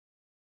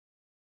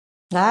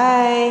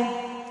Hi.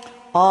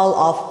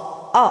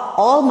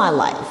 All my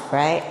life,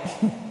 right?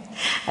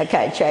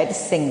 Okay, try to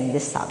sing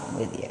this song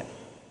with you.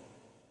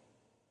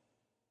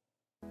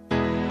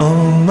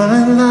 All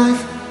my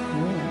life,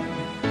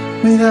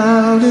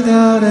 without a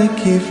doubt I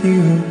give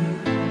you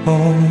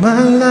all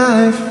my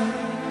life,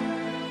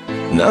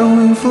 now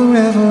and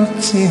forever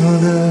till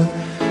the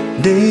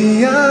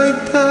day I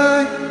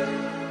die.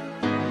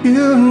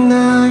 You and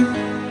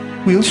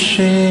I will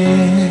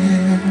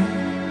share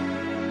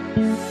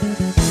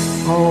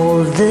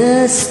All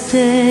these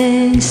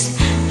things,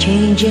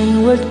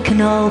 changing what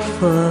can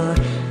offer.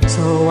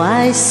 So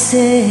I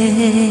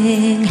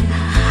sing,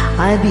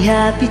 I'd be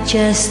happy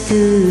just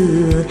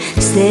to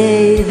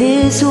stay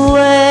this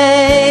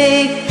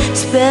way,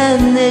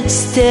 spend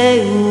each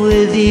day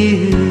with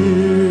you.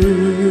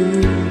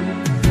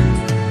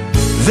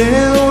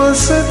 There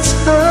was a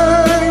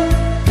time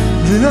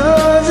that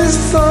I just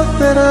thought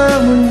that I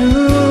would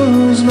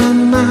lose my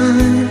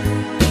mind.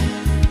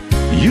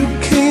 You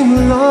came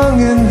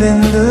along and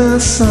then the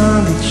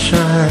sun did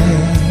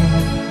shine,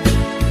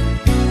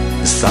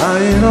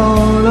 started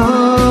all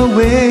our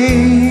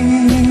way.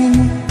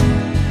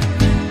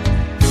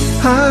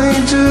 I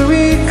do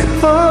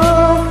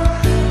recall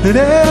that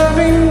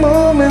every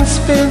moment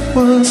spent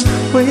was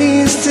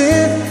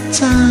wasted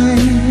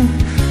time,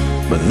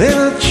 but then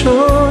I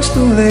chose to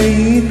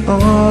lay it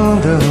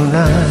on the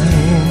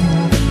line.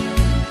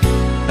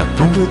 I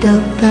put the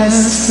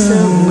past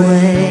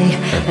away,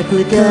 I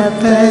put the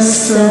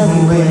past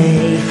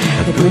away,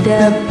 I put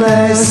the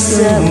past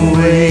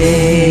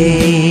away.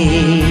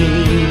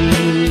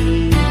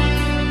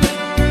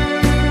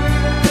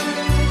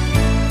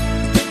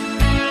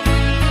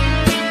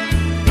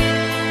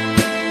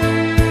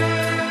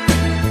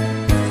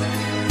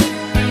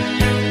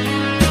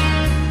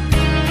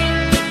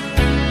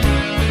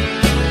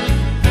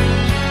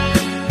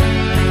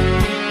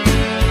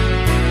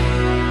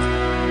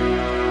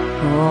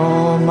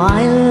 All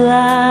my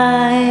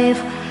life,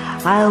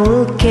 I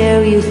will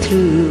carry you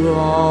through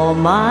all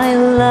my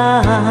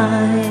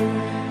life.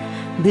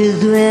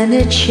 Between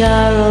each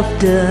hour of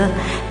the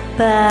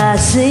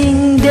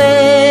passing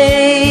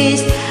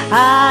days,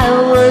 I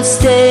will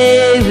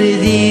stay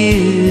with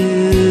you.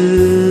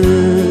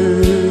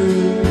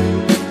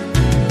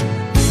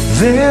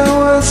 There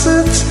was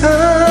a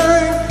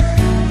time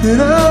that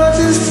I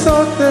just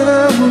thought that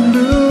I would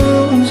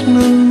lose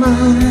my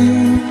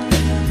mind.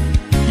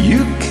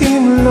 You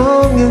came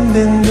along and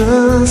then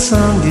the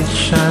sun did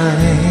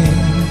shine,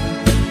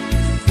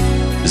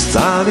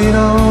 started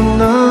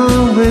on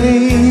our way.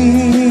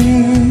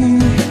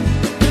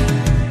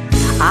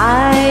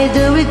 I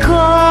do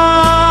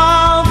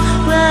recall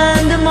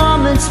when the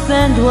moment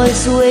spent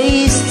was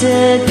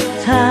wasted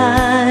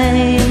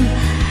time,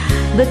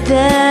 but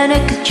then I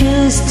could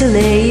choose to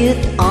lay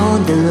it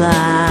on the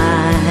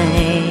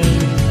line.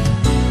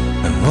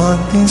 I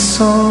want this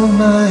all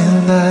my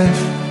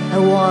life, I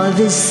want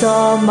this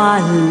all my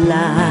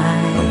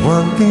life, I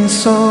want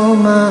this all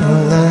my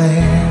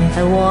life,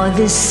 I want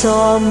this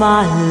all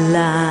my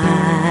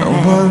life, I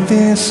want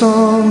this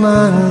all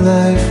my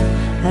life,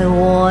 I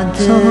want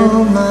this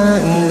all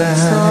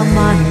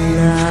my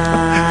life.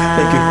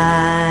 Thank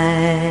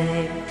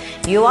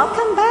you. You're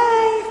welcome back.